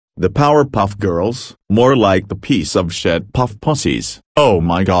The Powerpuff Girls, more like the piece of shit puff pussies. Oh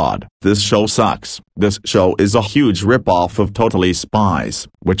my god, this show sucks. This show is a huge ripoff of Totally Spies,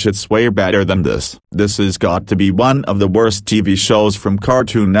 which it's way better than this. This has got to be one of the worst TV shows from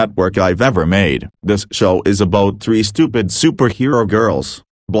Cartoon Network I've ever made. This show is about three stupid superhero girls,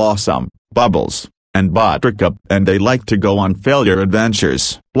 Blossom, Bubbles, and Buttercup, and they like to go on failure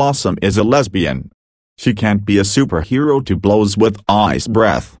adventures. Blossom is a lesbian. She can't be a superhero to blows with ice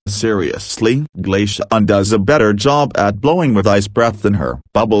breath. Seriously, Glacia does a better job at blowing with ice breath than her.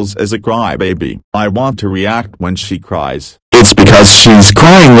 Bubbles is a crybaby. I want to react when she cries. It's because she's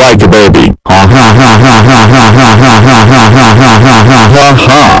crying like a baby. Ha ha ha ha ha ha ha ha ha ha ha ha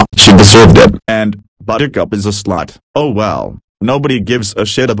ha. She deserved it. And Buttercup is a slut. Oh well, nobody gives a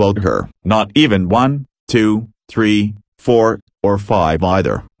shit about her. Not even 1, 2, 3, 4, or 5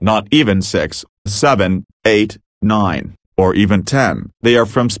 either. Not even 6, 7, 8, 9, or even 10. They are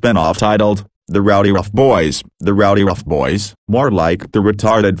from spin-off titled, The Rowdy Rough Boys. The Rowdy Rough Boys, more like the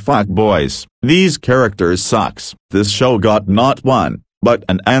retarded fuck boys. These characters sucks. This show got not one, but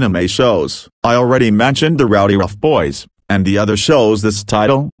an anime shows. I already mentioned The Rowdy Rough Boys, and the other shows this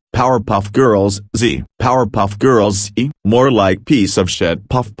title, Powerpuff Girls Z. Powerpuff Girls Z, more like piece of shit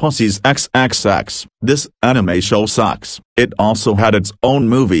puff pussies XXX. This anime show sucks. It also had its own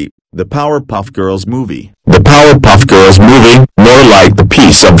movie, the Powerpuff Girls movie. The Powerpuff Girls movie, more like the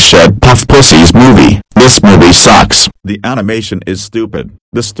piece of shit puff pussies movie. This movie sucks. The animation is stupid.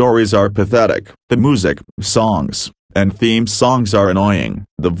 The stories are pathetic. The music, songs, and theme songs are annoying.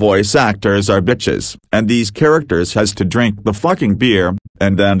 The voice actors are bitches, and these characters has to drink the fucking beer,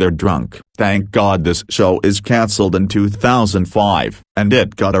 and then they're drunk. Thank God this show is cancelled in 2005, and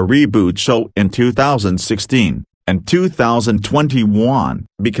it got a reboot show in 2016. And 2021,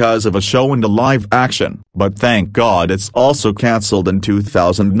 because of a show in the live action. But thank God it's also cancelled in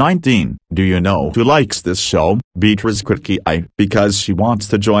 2019. Do you know who likes this show? Beatrice Quickie, because she wants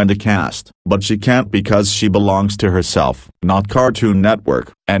to join the cast, but she can't because she belongs to herself, not Cartoon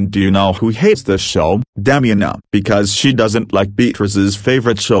Network. And do you know who hates this show? Damiana, because she doesn't like Beatrice's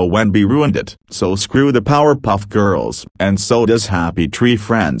favorite show when we ruined it. So screw the Powerpuff Girls, and so does Happy Tree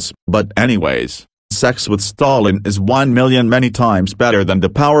Friends. But anyways, Sex with Stalin is 1 million many times better than the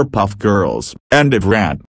Powerpuff Girls. End of rant.